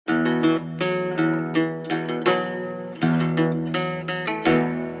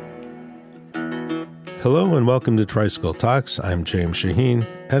Hello and welcome to Tricycle Talks. I'm James Shaheen,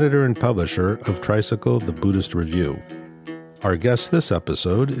 editor and publisher of Tricycle, the Buddhist Review. Our guest this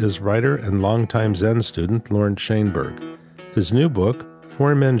episode is writer and longtime Zen student Lawrence Shainberg. His new book,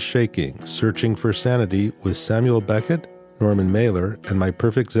 Four Men Shaking, Searching for Sanity with Samuel Beckett, Norman Mailer, and My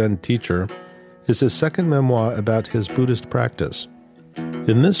Perfect Zen Teacher, is his second memoir about his Buddhist practice.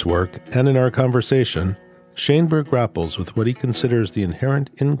 In this work, and in our conversation, Shainberg grapples with what he considers the inherent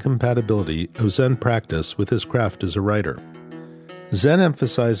incompatibility of Zen practice with his craft as a writer. Zen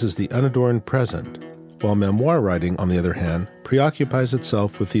emphasizes the unadorned present, while memoir writing, on the other hand, preoccupies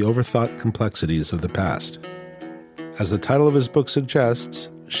itself with the overthought complexities of the past. As the title of his book suggests,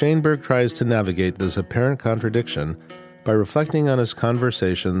 Shainberg tries to navigate this apparent contradiction by reflecting on his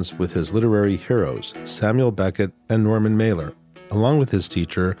conversations with his literary heroes, Samuel Beckett and Norman Mailer, along with his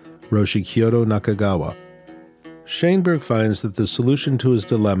teacher, Roshi Kyudo Nakagawa. Shainberg finds that the solution to his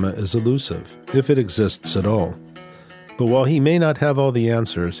dilemma is elusive, if it exists at all. But while he may not have all the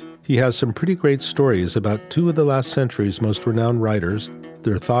answers, he has some pretty great stories about two of the last century's most renowned writers,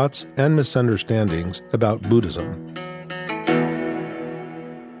 their thoughts and misunderstandings about Buddhism.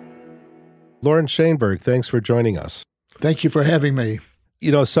 Lawrence Shainberg, thanks for joining us. Thank you for having me.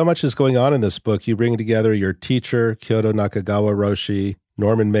 You know, so much is going on in this book. You bring together your teacher, Kyudo Nakagawa Roshi,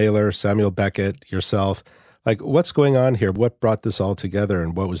 Norman Mailer, Samuel Beckett, yourself. Like, what's going on here? What brought this all together,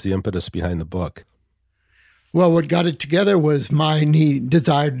 and what was the impetus behind the book? Well, what got it together was my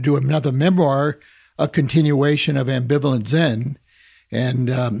desire to do another memoir, a continuation of Ambivalent Zen,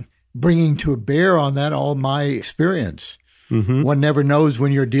 and bringing to bear on that all my experience. Mm-hmm. One never knows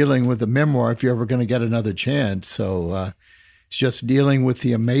when you're dealing with a memoir if you're ever going to get another chance. So it's just dealing with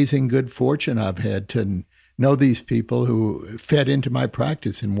the amazing good fortune I've had to know these people who fed into my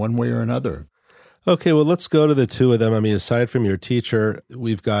practice in one way or another. Okay, well, let's go to the two of them. I mean, aside from your teacher,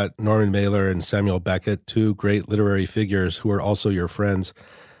 we've got Norman Mailer and Samuel Beckett, two great literary figures who are also your friends.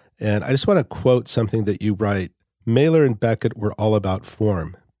 And I just want to quote something that you write. Mailer and Beckett were all about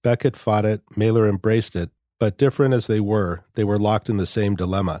form. Beckett fought it, Mailer embraced it, but different as they were locked in the same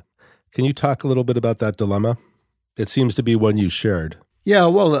dilemma. Can you talk a little bit about that dilemma? It seems to be one you shared. Yeah,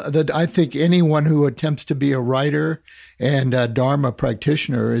 well, I think anyone who attempts to be a writer and a Dharma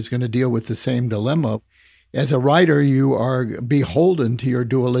practitioner is going to deal with the same dilemma. As a writer, you are beholden to your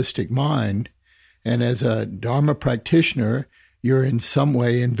dualistic mind. And as a Dharma practitioner, you're in some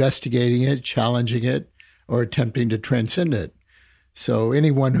way investigating it, challenging it, or attempting to transcend it. So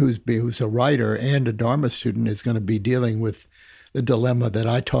anyone who's a writer and a Dharma student is going to be dealing with the dilemma that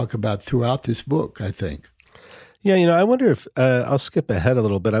I talk about throughout this book, I think. Yeah, you know, I wonder if, I'll skip ahead a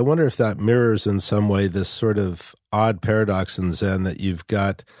little bit. I wonder if that mirrors in some way this sort of odd paradox in Zen that you've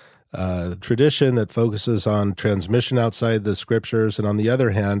got a tradition that focuses on transmission outside the scriptures, and on the other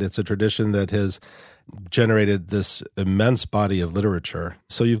hand, it's a tradition that has generated this immense body of literature.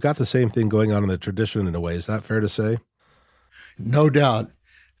 So you've got the same thing going on in the tradition in a way. Is that fair to say? No doubt.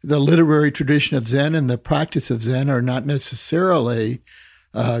 The literary tradition of Zen and the practice of Zen are not necessarily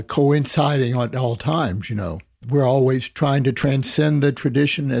coinciding at all times, you know. We're always trying to transcend the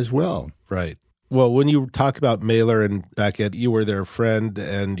tradition as well. Right. Well, when you talk about Mailer and Beckett, you were their friend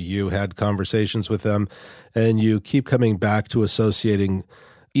and you had conversations with them, and you keep coming back to associating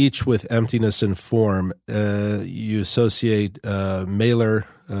each with emptiness and form. You associate Mailer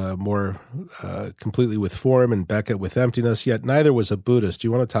more completely with form and Beckett with emptiness, yet neither was a Buddhist. Do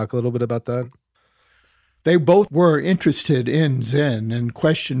you want to talk a little bit about that? They both were interested in Zen and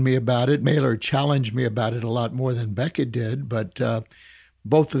questioned me about it. Mailer challenged me about it a lot more than Beckett did, but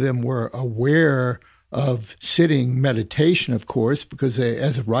both of them were aware of sitting meditation, of course, because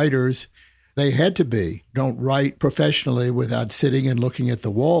as writers, they had to be. Don't write professionally without sitting and looking at the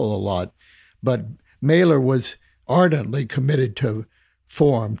wall a lot. But Mailer was ardently committed to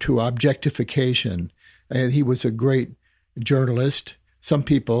form, to objectification. And he was a great journalist. Some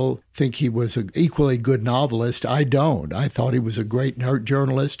people think he was an equally good novelist. I don't. I thought he was a great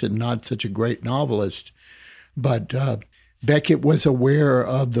journalist and not such a great novelist. But Beckett was aware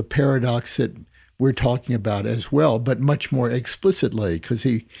of the paradox that we're talking about as well, but much more explicitly, because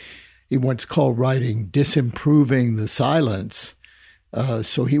he once called writing disimproving the silence.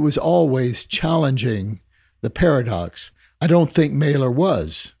 So he was always challenging the paradox. I don't think Mailer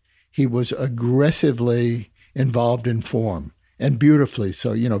was. He was aggressively involved in form. And beautifully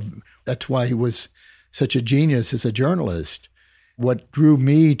so. You know, that's why he was such a genius as a journalist. What drew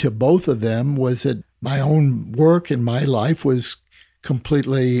me to both of them was that my own work and my life was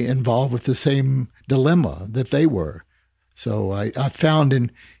completely involved with the same dilemma that they were. So I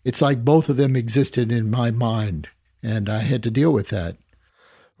found it's like both of them existed in my mind, and I had to deal with that.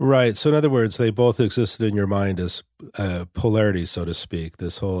 Right. So in other words, they both existed in your mind as polarity, so to speak.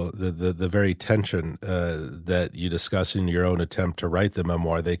 This whole the very tension that you discuss in your own attempt to write the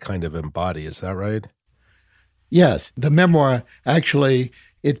memoir, they kind of embody. Is that right? Yes, the memoir actually,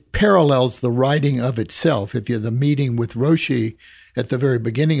 it parallels the writing of itself. If you're the meeting with Roshi at the very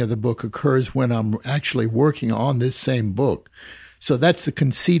beginning of the book occurs when I'm actually working on this same book. So that's the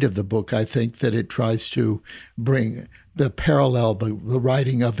conceit of the book, I think, that it tries to bring the parallel, the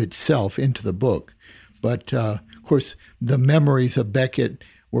writing of itself into the book. But, of course, the memories of Beckett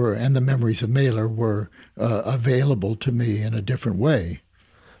and the memories of Mailer were available to me in a different way.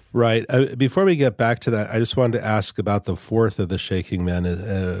 Right. Before we get back to that, I just wanted to ask about the fourth of the Shaking Men,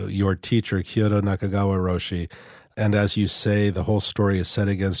 your teacher, Kyudo Nakagawa Roshi. And as you say, the whole story is set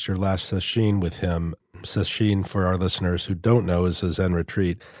against your last session with him. Session, for our listeners who don't know, is a Zen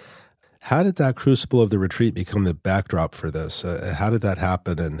retreat. How did that crucible of the retreat become the backdrop for this? How did that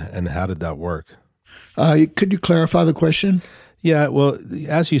happen, and how did that work? Could you clarify the question? Yeah, well,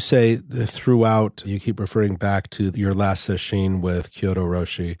 as you say, throughout, you keep referring back to your last session with Kyudo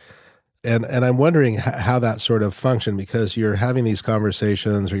Roshi. And I'm wondering how that sort of functioned, because you're having these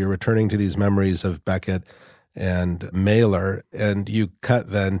conversations or you're returning to these memories of Beckett and Mailer, and you cut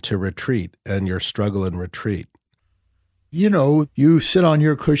then to retreat and your struggle in retreat. You know, you sit on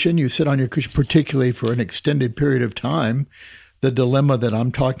your cushion, particularly for an extended period of time. The dilemma that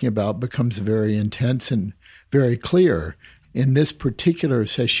I'm talking about becomes very intense and very clear. In this particular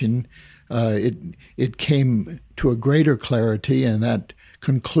session, it came to a greater clarity, and that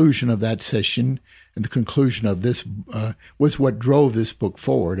conclusion of that session and the conclusion of this was what drove this book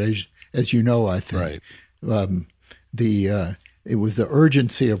forward, as you know, I think. Right. It was the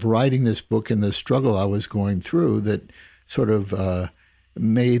urgency of writing this book and the struggle I was going through that sort of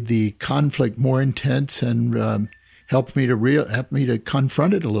made the conflict more intense and helped me to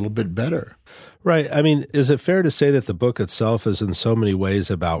confront it a little bit better. Right. I mean, is it fair to say that the book itself is in so many ways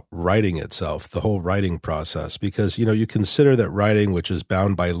about writing itself, the whole writing process? Because, you consider that writing, which is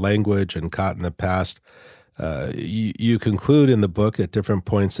bound by language and caught in the past, you conclude in the book at different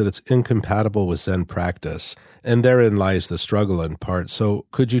points that it's incompatible with Zen practice. And therein lies the struggle in part. So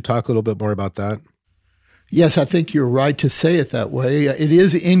could you talk a little bit more about that? Yes, I think you're right to say it that way. It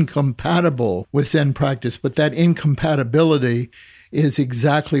is incompatible with Zen practice, but that incompatibility is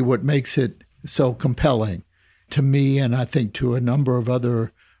exactly what makes it so compelling to me, and I think to a number of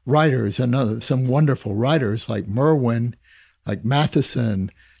other writers, some wonderful writers like Merwin, like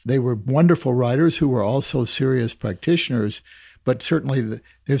Matheson. They were wonderful writers who were also serious practitioners, but certainly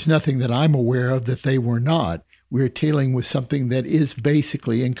there's nothing that I'm aware of that they were not. We're dealing with something that is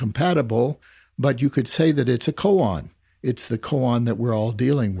basically incompatible, but you could say that it's a koan. It's the koan that we're all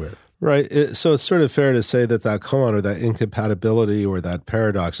dealing with. Right. So it's sort of fair to say that koan, or that incompatibility, or that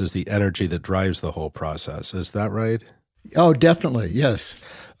paradox, is the energy that drives the whole process. Is that right? Oh, definitely. Yes.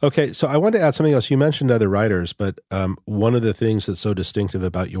 Okay. So I wanted to add something else. You mentioned other writers, but one of the things that's so distinctive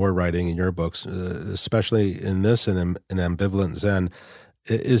about your writing in your books, especially in this and in Ambivalent Zen,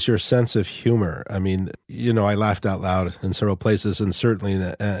 is your sense of humor. I mean, I laughed out loud in several places, and certainly in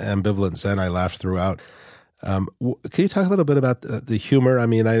Ambivalent Zen, I laughed throughout. Can you talk a little bit about the humor? I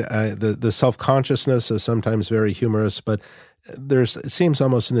mean, the self-consciousness is sometimes very humorous, but it seems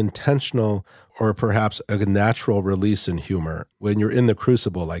almost an intentional or perhaps a natural release in humor when you're in the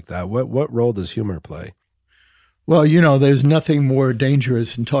crucible like that. What role does humor play? Well, there's nothing more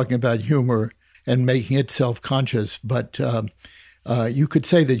dangerous in talking about humor and making it self-conscious, but you could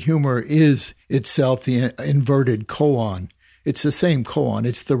say that humor is itself the inverted koan. It's the same koan.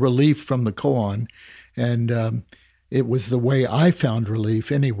 It's the relief from the koan. And it was the way I found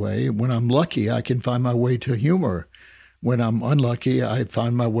relief anyway. When I'm lucky, I can find my way to humor. When I'm unlucky, I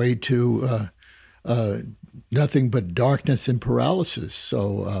find my way to nothing but darkness and paralysis.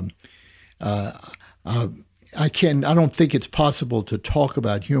 So I don't think it's possible to talk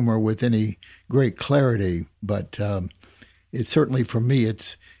about humor with any great clarity, but it certainly, for me,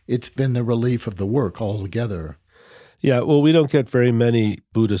 it's been the relief of the work altogether. Yeah, well, we don't get very many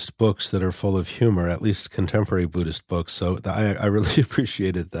Buddhist books that are full of humor, at least contemporary Buddhist books. So I really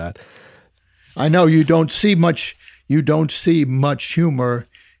appreciated that. I know you don't see much humor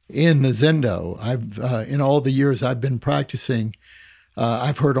in the Zendo. In all the years I've been practicing,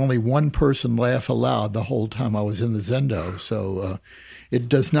 I've heard only one person laugh aloud the whole time I was in the Zendo. So it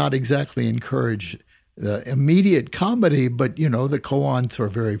does not exactly encourage immediate comedy, but the koans are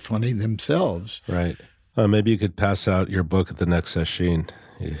very funny themselves. Right. Maybe you could pass out your book at the next session.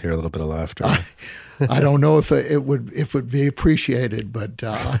 You hear a little bit of laughter. I don't know if it would be appreciated, but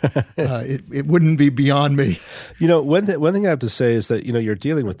it wouldn't be beyond me. One thing I have to say is that you're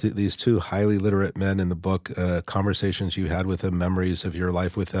dealing with these two highly literate men in the book. Conversations you had with them, memories of your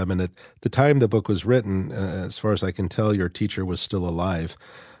life with them, and at the time the book was written, as far as I can tell, your teacher was still alive.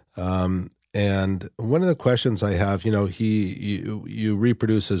 And one of the questions I have, you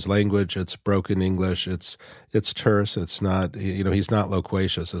reproduce his language. It's broken English. It's terse. It's not, he's not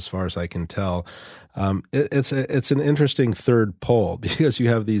loquacious as far as I can tell. It's an interesting third pole because you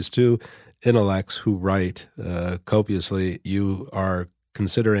have these two intellects who write copiously. You are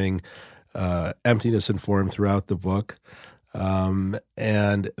considering emptiness and form throughout the book.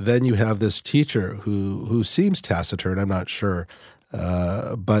 And then you have this teacher who seems taciturn, I'm not sure,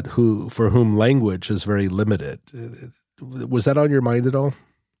 but for whom language is very limited. Was that on your mind at all?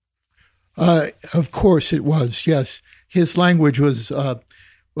 Of course it was, yes. His language was,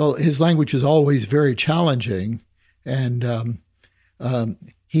 his language is always very challenging, and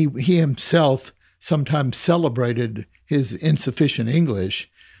he himself sometimes celebrated his insufficient English,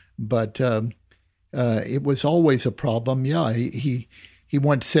 but it was always a problem. Yeah, he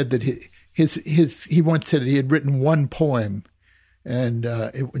once said that he once said that he had written one poem, and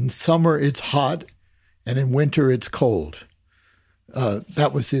in summer it's hot, and in winter it's cold.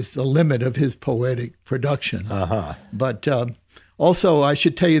 That was the limit of his poetic production. Uh-huh. But also, I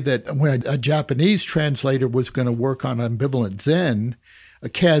should tell you that when a Japanese translator was going to work on Ambivalent Zen,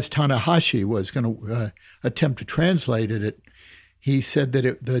 Kaz Tanahashi was going to attempt to translate it. He said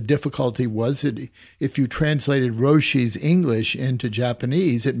that the difficulty was that if you translated Roshi's English into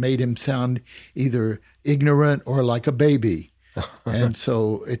Japanese, it made him sound either ignorant or like a baby. And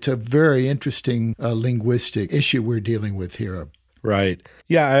so it's a very interesting linguistic issue we're dealing with here. Right.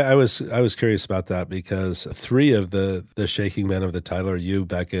 Yeah, I was curious about that because three of the shaking men of the title are you,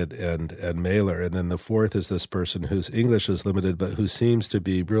 Beckett, and Mailer, and then the fourth is this person whose English is limited, but who seems to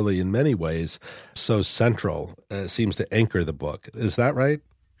be really, in many ways, so central, seems to anchor the book. Is that right?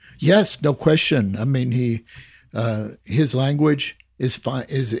 Yes, no question. I mean, his language is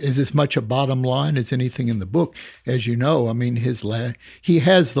as much a bottom line as anything in the book, as you know. I mean, he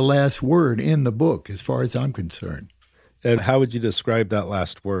has the last word in the book, as far as I'm concerned. And how would you describe that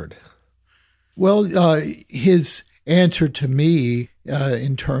last word? Well, his answer to me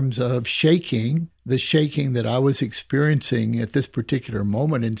in terms of shaking, the shaking that I was experiencing at this particular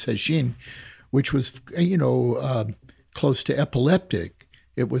moment in Shaheen, which was, close to epileptic.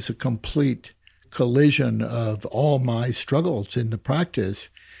 It was a complete collision of all my struggles in the practice.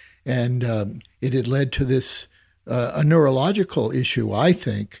 And it had led to this, a neurological issue, I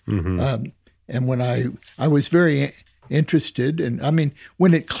think. Mm-hmm. And when I was very interested, and I mean,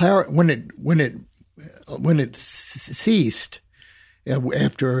 when it ceased,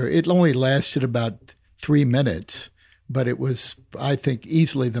 after it only lasted about 3 minutes, but it was, I think,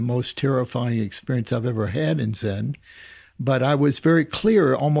 easily the most terrifying experience I've ever had in Zen. But I was very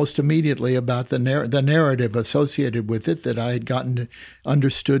clear almost immediately about the narrative associated with it, that I had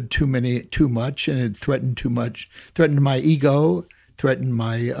understood too much, and it threatened my ego, threatened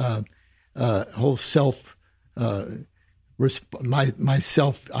my whole self. My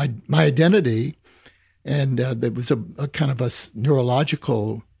identity, and there was a kind of a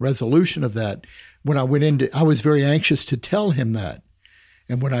neurological resolution of that. When I went into, I was very anxious to tell him that,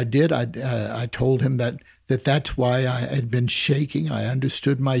 and when I did, I told him that's why I had been shaking. I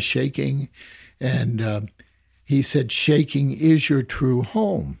understood my shaking, and he said, "Shaking is your true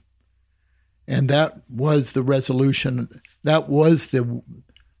home," and that was the resolution. That was the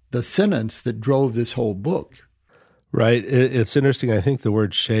sentence that drove this whole book. Right. It's interesting. I think the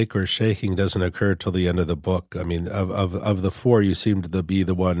word shake or shaking doesn't occur till the end of the book. I mean, of the four, you seem to be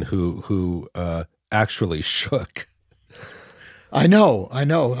the one who actually shook. I know. I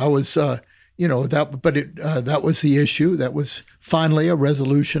was, that was the issue. That was finally a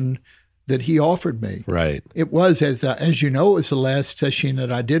resolution that he offered me. Right. It was, as you know, it was the last session that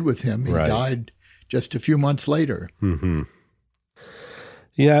I did with him. He died just a few months later. Mm-hmm.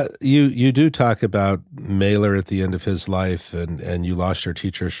 Yeah, you do talk about Mailer at the end of his life, and you lost your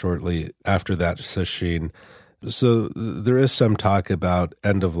teacher shortly after that, Shaheen. So there is some talk about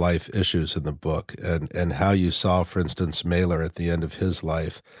end-of-life issues in the book, and how you saw, for instance, Mailer at the end of his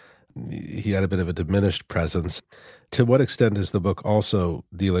life. He had a bit of a diminished presence. To what extent is the book also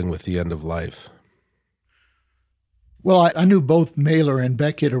dealing with the end of life? Well, I knew both Mailer and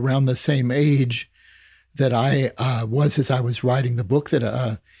Beckett around the same age that I was as I was writing the book,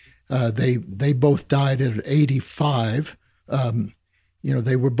 that they both died at 85.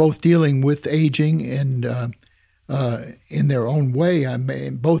 They were both dealing with aging, and in their own way.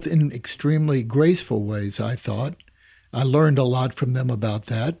 Both in extremely graceful ways, I thought. I learned a lot from them about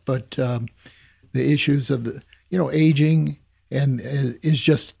that, but the issues of aging is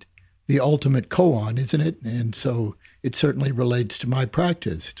just the ultimate koan, isn't it? And so it certainly relates to my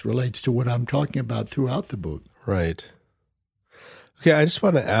practice. It relates to what I'm talking about throughout the book. Right. Okay, I just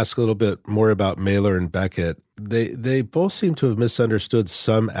want to ask a little bit more about Mailer and Beckett. They both seem to have misunderstood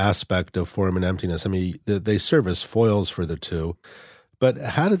some aspect of form and emptiness. I mean, they serve as foils for the two. But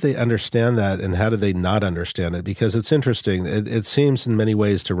how did they understand that, and how did they not understand it? Because it's interesting. It seems in many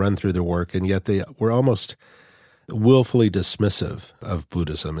ways to run through their work, and yet they were almost willfully dismissive of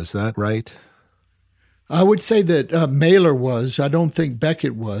Buddhism. Is that right? I would say that Mailer was. I don't think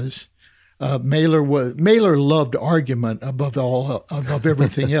Beckett was. Mailer loved argument above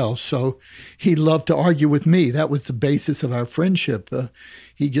everything else. So he loved to argue with me. That was the basis of our friendship.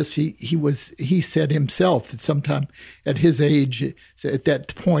 He said himself that sometime at his age, at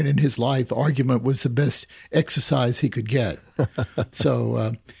that point in his life, argument was the best exercise he could get.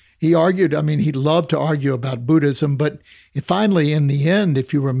 So he argued. I mean, he loved to argue about Buddhism, but finally, in the end,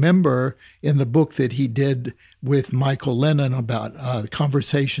 if you remember in the book that he did with Michael Lennon about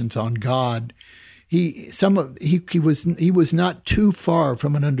conversations on God, he was not too far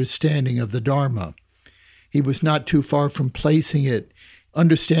from an understanding of the Dharma. He was not too far from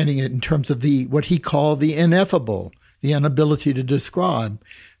understanding it in terms of what he called the ineffable, the inability to describe.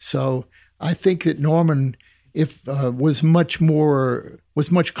 So I think that Norman was much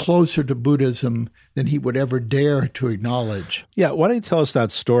closer to Buddhism than he would ever dare to acknowledge. Yeah, why don't you tell us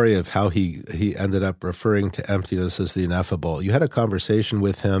that story of how he ended up referring to emptiness as the ineffable? You had a conversation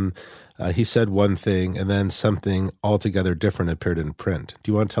with him. He said one thing, and then something altogether different appeared in print.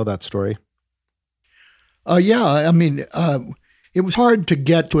 Do you want to tell that story? Yeah, I mean, it was hard to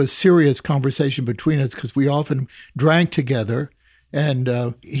get to a serious conversation between us because we often drank together.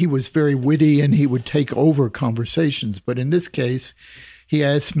 And he was very witty, and he would take over conversations. But in this case, he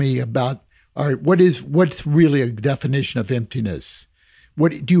asked me about, all right, what's really a definition of emptiness?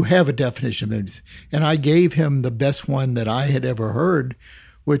 Do you have a definition of emptiness? And I gave him the best one that I had ever heard,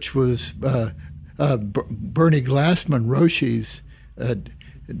 which was Bernie Glassman, Roshi's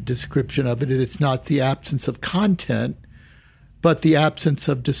description of it. It's not the absence of content, but the absence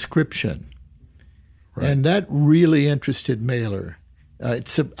of description. Right. And that really interested Mailer. I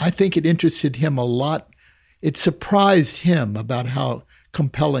think it interested him a lot. It surprised him about how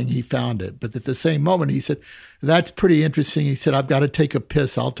compelling he found it. But at the same moment, he said, that's pretty interesting. He said, I've got to take a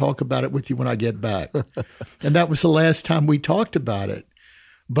piss. I'll talk about it with you when I get back. And that was the last time we talked about it.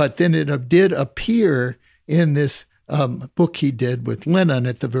 But then it did appear in this book he did with Lennon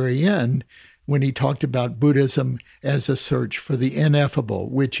at the very end, when he talked about Buddhism as a search for the ineffable,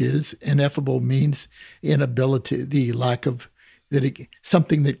 which is, ineffable means inability, the lack of,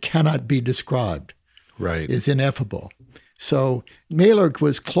 something that cannot be described, right, is ineffable. So Mailer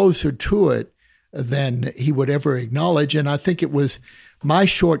was closer to it than he would ever acknowledge, and I think it was my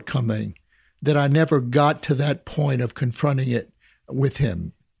shortcoming that I never got to that point of confronting it with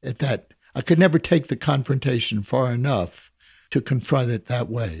him. I could never take the confrontation far enough to confront it that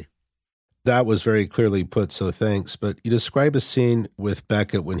way. That was very clearly put, so thanks. But you describe a scene with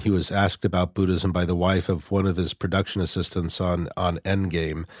Beckett when he was asked about Buddhism by the wife of one of his production assistants on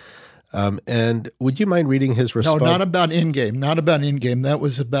Endgame. And would you mind reading his response? No, not about Endgame. Not about Endgame. That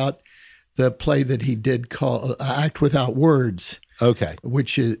was about the play that he did called Act Without Words. Okay.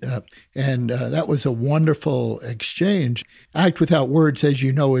 Which is, that was a wonderful exchange. Act Without Words, as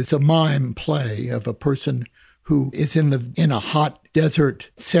you know, is a mime play of a person who is in a hot desert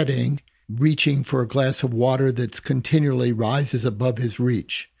setting, reaching for a glass of water that's continually rises above his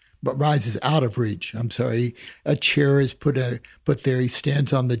reach, but rises out of reach. I'm sorry. A chair is put there. He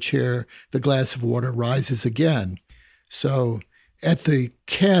stands on the chair. The glass of water rises again. So at the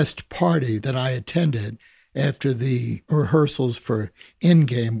cast party that I attended after the rehearsals for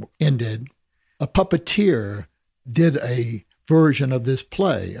Endgame ended, a puppeteer did a version of this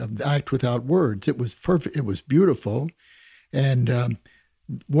play, of the Act Without Words. It was perfect. It was beautiful. And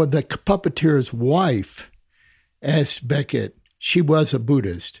the puppeteer's wife asked Beckett, she was a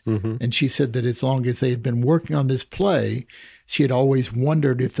Buddhist, and she said that as long as they had been working on this play, she had always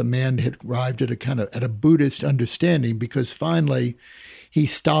wondered if the man had arrived at a Buddhist understanding, because finally he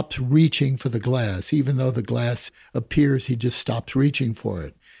stops reaching for the glass. Even though the glass appears, he just stops reaching for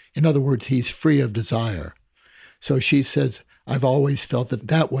it. In other words, he's free of desire. So she says, I've always felt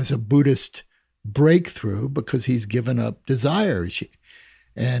that was a Buddhist breakthrough because he's given up desire.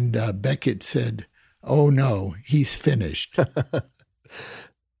 And Beckett said, oh no, he's finished.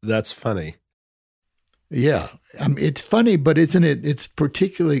 That's funny. Yeah. It's funny, but isn't it? It's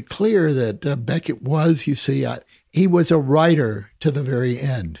particularly clear that Beckett was, you see, he was a writer to the very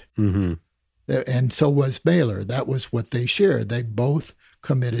end. Mm-hmm. And so was Mailer. That was what they shared. They both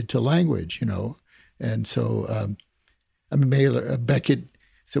committed to language, And so, Beckett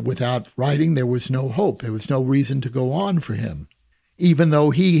said without writing, there was no hope. There was no reason to go on for him, even though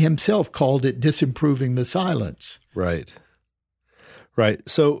he himself called it disimproving the silence. Right. Right.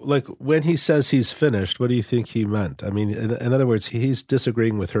 So, like, when he says he's finished, what do you think he meant? I mean, in other words, he's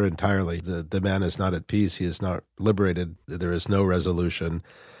disagreeing with her entirely. The man is not at peace. He is not liberated. There is no resolution.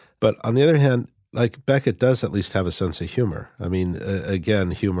 But on the other hand, like, Beckett does at least have a sense of humor. I mean,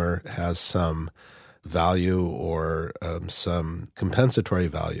 again, humor has some value or some compensatory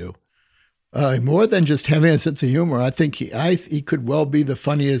value. More than just having a sense of humor, I think he could well be the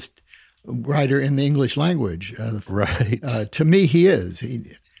funniest writer in the English language. Right. To me, he is.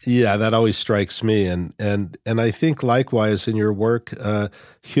 Yeah, that always strikes me. And I think likewise in your work,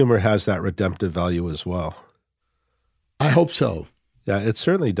 humor has that redemptive value as well. I hope so. Yeah, it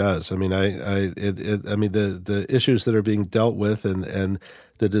certainly does. I mean, the issues that are being dealt with and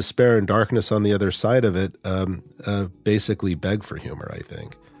the despair and darkness on the other side of it basically beg for humor, I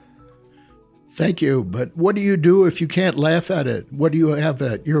think. Thank you. But what do you do if you can't laugh at it? What do you have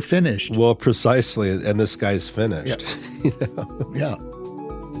at? You're finished. Well, precisely. And this guy's finished. Yeah. Yeah.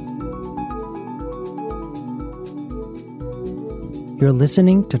 You're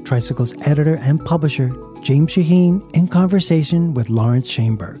listening to Tricycle's editor and publisher, James Shaheen, in conversation with Lawrence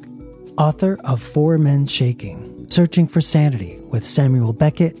Shainberg, author of Four Men Shaking, Searching for Sanity with Samuel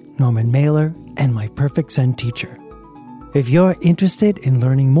Beckett, Norman Mailer, and My Perfect Zen Teacher. If you're interested in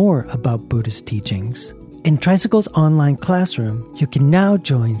learning more about Buddhist teachings, in Tricycle's online classroom, you can now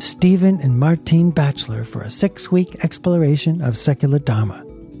join Stephen and Martine Batchelor for a 6-week exploration of secular Dharma,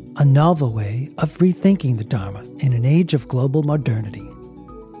 a novel way of rethinking the Dharma in an age of global modernity.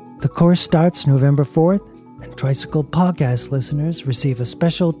 The course starts November 4th, and Tricycle podcast listeners receive a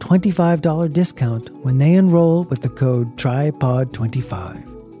special $25 discount when they enroll with the code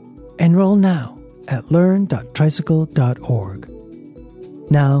TRIPOD25. Enroll now at learn.tricycle.org.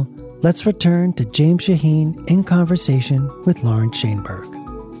 Now, let's return to James Shaheen in conversation with Lawrence Shainberg.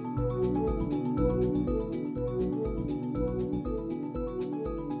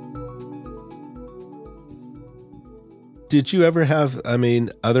 Did you ever have,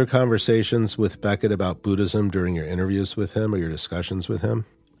 other conversations with Beckett about Buddhism during your interviews with him or your discussions with him?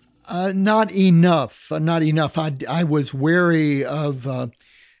 Not enough. Not enough. I was wary of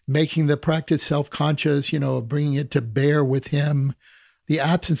making the practice self-conscious, bringing it to bear with him. The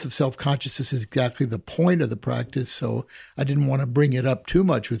absence of self-consciousness is exactly the point of the practice, so I didn't want to bring it up too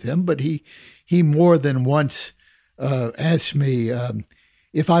much with him. But he more than once asked me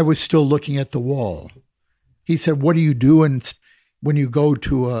if I was still looking at the wall. He said, what do you do when you go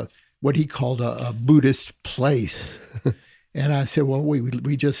to what he called a Buddhist place? And I said, well,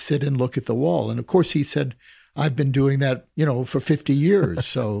 we just sit and look at the wall. And of course, he said, I've been doing that, for 50 years.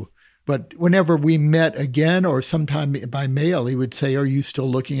 So, but whenever we met again or sometime by mail, he would say, are you still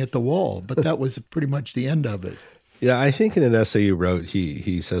looking at the wall? But that was pretty much the end of it. Yeah, I think in an essay you wrote,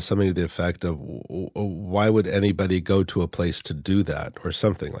 he says something to the effect of, why would anybody go to a place to do that? Or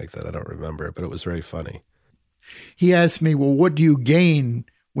something like that. I don't remember, but it was very funny. He asked me, well, what do you gain?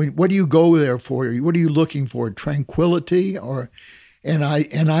 What do you go there for? What are you looking for? Tranquility? And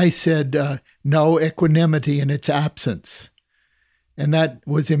I said, no, equanimity in its absence. And that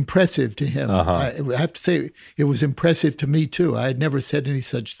was impressive to him. Uh-huh. I have to say, it was impressive to me, too. I had never said any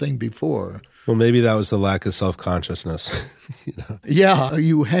such thing before. Well, maybe that was the lack of self-consciousness. Yeah,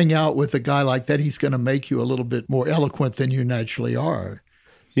 you hang out with a guy like that, he's going to make you a little bit more eloquent than you naturally are.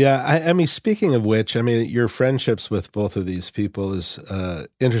 Yeah, I mean, speaking of which, your friendships with both of these people is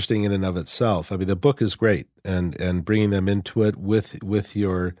interesting in and of itself. I mean, the book is great, and bringing them into it with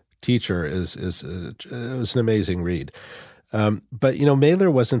your teacher it was an amazing read. But,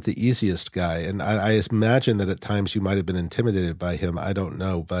 Mailer wasn't the easiest guy, and I imagine that at times you might have been intimidated by him. I don't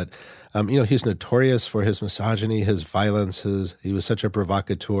know, but, he's notorious for his misogyny, his violence, he was such a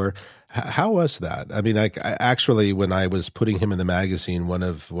provocateur. How was that? I mean, actually, when I was putting him in the magazine, one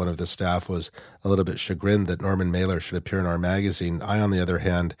of the staff was a little bit chagrined that Norman Mailer should appear in our magazine. I, on the other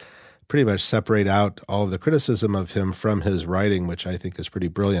hand, pretty much separate out all of the criticism of him from his writing, which I think is pretty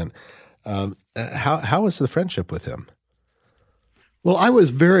brilliant. How was the friendship with him? Well, I was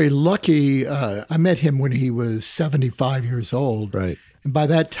very lucky. I met him when he was 75 years old. Right. And by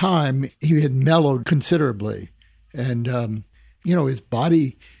that time, he had mellowed considerably. And, his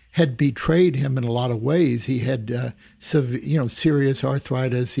body had betrayed him in a lot of ways. He had serious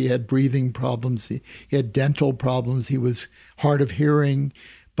arthritis. He had breathing problems. He had dental problems. He was hard of hearing,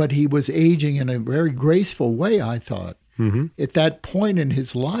 but he was aging in a very graceful way, I thought. Mm-hmm. At that point in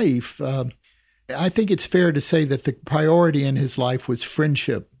his life, I think it's fair to say that the priority in his life was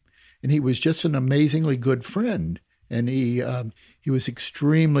friendship, and he was just an amazingly good friend. And he was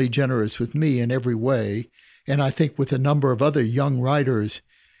extremely generous with me in every way. And I think with a number of other young writers,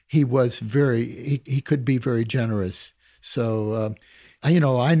 he could be very generous. So, I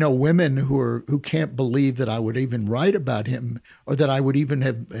know women who can't believe that I would even write about him or that I would even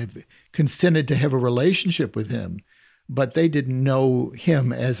have consented to have a relationship with him. But they didn't know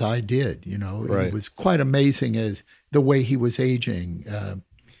him as I did, Right. It was quite amazing as the way he was aging.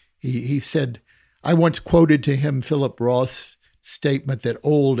 He said, I once quoted to him Philip Roth's statement that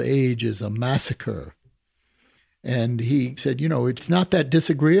old age is a massacre. And he said, it's not that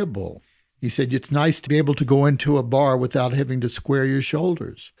disagreeable. He said, it's nice to be able to go into a bar without having to square your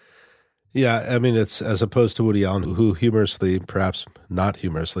shoulders. Yeah, I mean, it's as opposed to Woody Allen, who humorously, perhaps not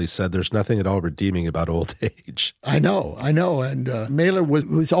humorously, said there's nothing at all redeeming about old age. I know. And Mailer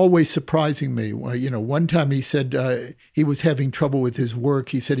was always surprising me. One time he said he was having trouble with his work.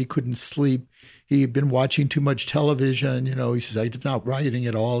 He said he couldn't sleep. He had been watching too much television. He says, I'm not writing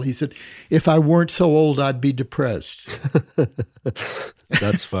at all. He said, if I weren't so old, I'd be depressed.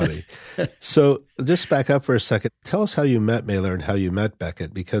 That's funny. So just back up for a second. Tell us how you met Mailer and how you met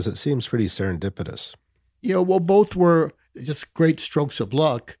Beckett, because it seems pretty serendipitous. Well, both were just great strokes of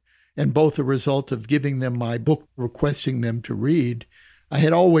luck, and both a result of giving them my book, requesting them to read. I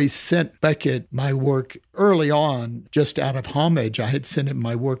had always sent Beckett my work early on, just out of homage. I had sent him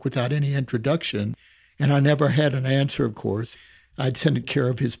my work without any introduction, and I never had an answer, of course. I'd sent it care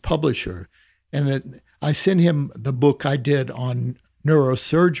of his publisher. And I sent him the book I did on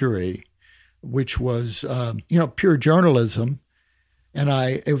neurosurgery, which was, pure journalism, and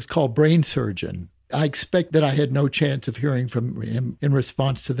it was called Brain Surgeon. I expect that I had no chance of hearing from him in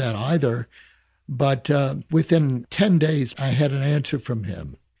response to that either. But within 10 days, I had an answer from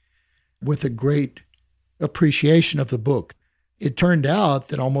him with a great appreciation of the book. It turned out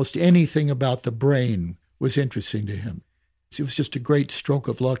that almost anything about the brain was interesting to him. It was just a great stroke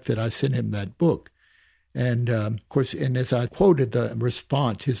of luck that I sent him that book. And of course, and as I quoted the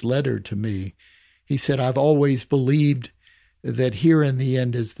response, his letter to me, he said, I've always believed that here in the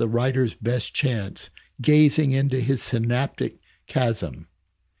end is the writer's best chance, gazing into his synaptic chasm.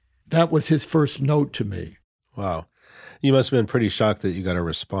 That was his first note to me. Wow. You must have been pretty shocked that you got a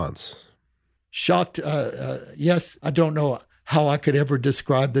response. Shocked, yes. I don't know how I could ever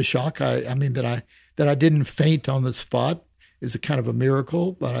describe the shock. I mean, that I didn't faint on the spot is a kind of a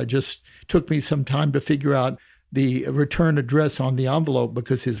miracle, but I just took me some time to figure out the return address on the envelope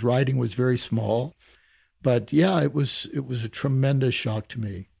because his writing was very small. But yeah, it was a tremendous shock to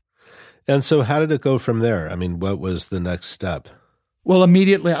me. And so how did it go from there? I mean, what was the next step? Well,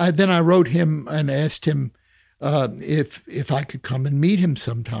 immediately, I wrote him and asked him if I could come and meet him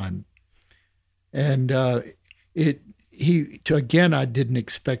sometime. And again, I didn't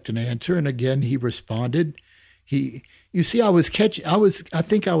expect an answer, and again he responded. I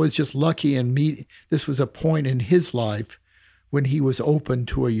think I was just lucky in this was a point in his life when he was open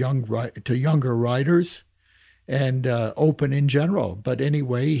to younger writers and open in general. But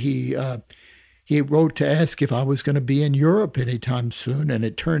anyway, he wrote to ask if I was going to be in Europe anytime soon, and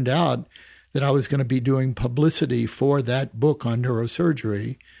it turned out that I was going to be doing publicity for that book on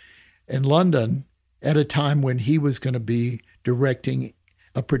neurosurgery in London at a time when he was going to be directing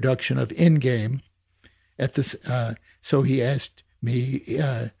a production of Endgame at this. So he asked me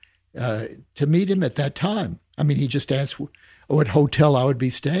to meet him at that time. I mean, he just asked what hotel I would be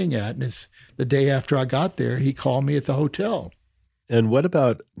staying at, and the day after I got there, he called me at the hotel. And what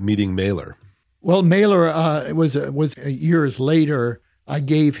about meeting Mailer? Well, Mailer was years later. I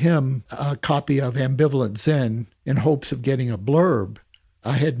gave him a copy of Ambivalent Zen in hopes of getting a blurb.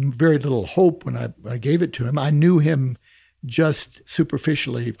 I had very little hope when I gave it to him. I knew him just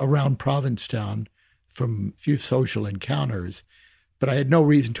superficially around Provincetown from a few social encounters, but I had no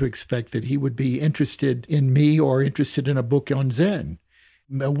reason to expect that he would be interested in me or interested in a book on Zen.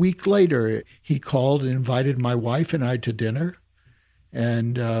 A week later, he called and invited my wife and I to dinner,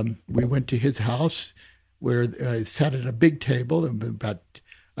 and we went to his house where I sat at a big table, about,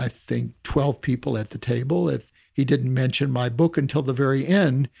 I think, 12 people at the table. He didn't mention my book until the very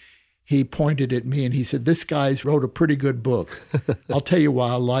end. He pointed at me and he said, "This guy's wrote a pretty good book. I'll tell you why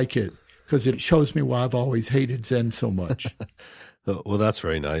I like it, because it shows me why I've always hated Zen so much." Well, that's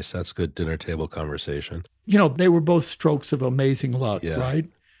very nice. That's good dinner table conversation. They were both strokes of amazing luck, right?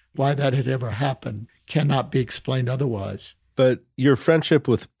 why that had ever happened cannot be explained otherwise. But your friendship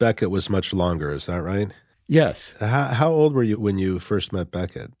with Beckett was much longer, is that right? Yes. How old were you when you first met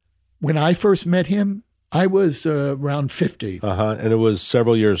Beckett? When I first met him, I was around 50. And it was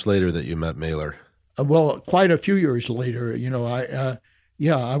several years later that you met Mailer. Well, quite a few years later.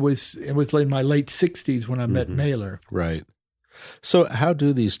 It was in my late 60s when I met Mailer. Right. So how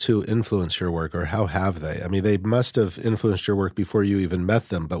do these two influence your work, or how have they? I mean, they must have influenced your work before you even met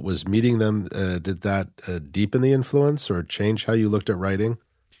them, but was meeting them, did that deepen the influence or change how you looked at writing?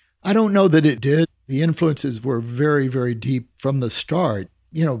 I don't know that it did. The influences were very, very deep from the start.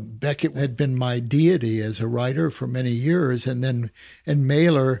 Beckett had been my deity as a writer for many years, and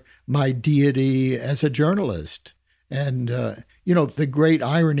Mailer, my deity as a journalist. And, the great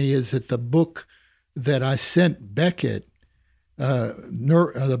irony is that the book that I sent Beckett,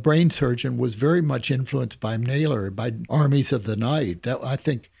 the brain surgeon, was very much influenced by Mailer, by Armies of the Night. I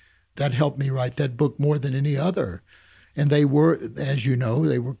think that helped me write that book more than any other. And they were, as you know,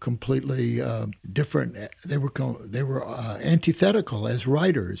 they were completely different. They were antithetical as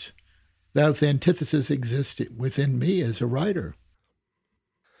writers. That antithesis existed within me as a writer.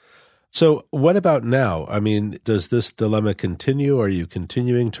 So what about now? I mean, does this dilemma continue? Are you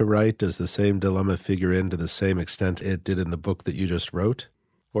continuing to write? Does the same dilemma figure in to the same extent it did in the book that you just wrote?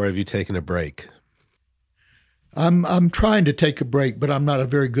 Or have you taken a break? I'm trying to take a break, but I'm not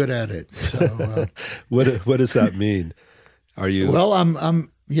very good at it. So, what does that mean? Are you? Well,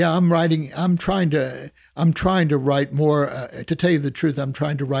 I'm writing. I'm trying to write more. To tell you the truth, I'm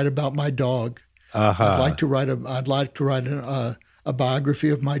trying to write about my dog. I'd like to write a biography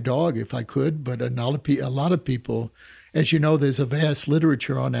of my dog if I could. But a lot of people, as you know, there's a vast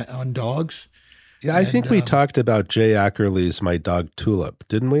literature on dogs. Yeah, I think we talked about Jay Ackerley's My Dog Tulip,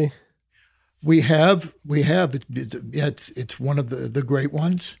 didn't we? We have. It's one of the great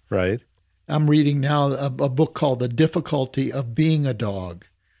ones. Right. I'm reading now a book called The Difficulty of Being a Dog.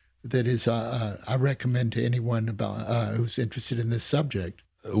 That is, I recommend to anyone who's interested in this subject.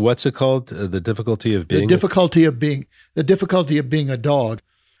 What's it called? The difficulty of being. The difficulty of being a dog.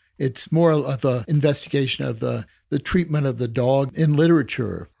 It's more of an investigation of the treatment of the dog in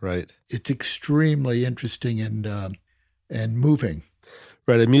literature. Right. It's extremely interesting and moving.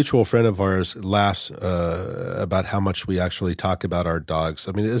 Right. A mutual friend of ours laughs about how much we actually talk about our dogs.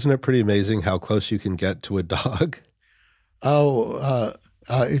 I mean, isn't it pretty amazing how close you can get to a dog?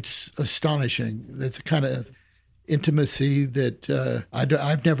 It's astonishing. It's a kind of intimacy that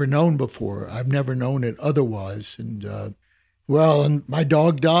I've never known before. I've never known it otherwise. And my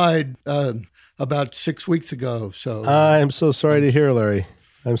dog died about 6 weeks ago. So I'm so sorry to hear, Larry.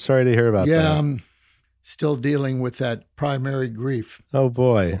 I'm sorry to hear about that. Yeah, I'm still dealing with that primary grief. Oh,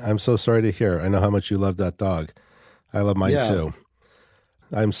 boy. I'm so sorry to hear. I know how much you love that dog. I love mine, too.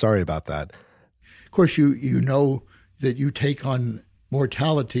 I'm sorry about that. Of course, you know that you take on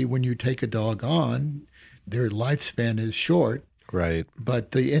mortality when you take a dog on. Their lifespan is short. Right.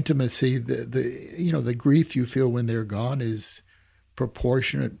 But the intimacy, the grief you feel when they're gone is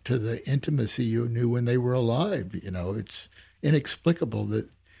proportionate to the intimacy you knew when they were alive. It's inexplicable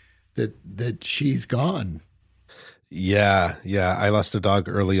that she's gone. Yeah. I lost a dog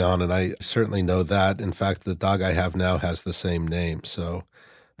early on, and I certainly know that. In fact, the dog I have now has the same name. So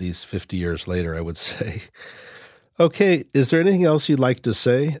these 50 years later, I would say. Okay, is there anything else you'd like to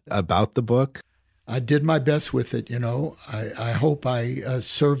say about the book? I did my best with it, I hope I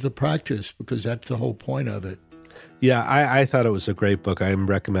serve the practice, because that's the whole point of it. Yeah, I thought it was a great book. I'm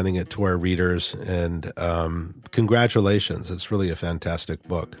recommending it to our readers, and congratulations. It's really a fantastic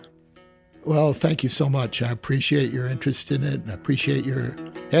book. Well, thank you so much. I appreciate your interest in it, and I appreciate your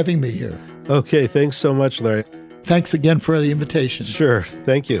having me here. Okay, thanks so much, Larry. Thanks again for the invitation. Sure.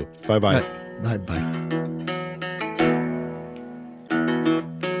 Thank you. Bye-bye. Bye-bye.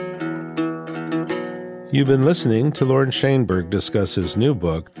 You've been listening to Lawrence Shainberg discuss his new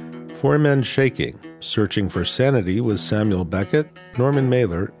book, Four Men Shaking, Searching for Sanity with Samuel Beckett, Norman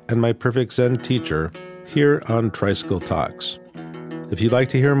Mailer, and My Perfect Zen Teacher, here on Tricycle Talks. If you'd like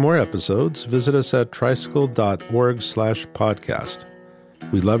to hear more episodes, visit us at tricycle.org/podcast.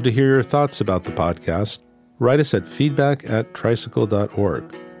 We'd love to hear your thoughts about the podcast. Write us at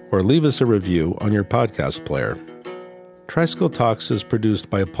feedback@tricycle.org or leave us a review on your podcast player. Tricycle Talks is produced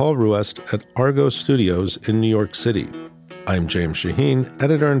by Paul Ruest at Argo Studios in New York City. I'm James Shaheen,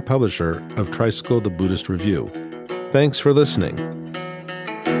 editor and publisher of Tricycle, the Buddhist Review. Thanks for listening.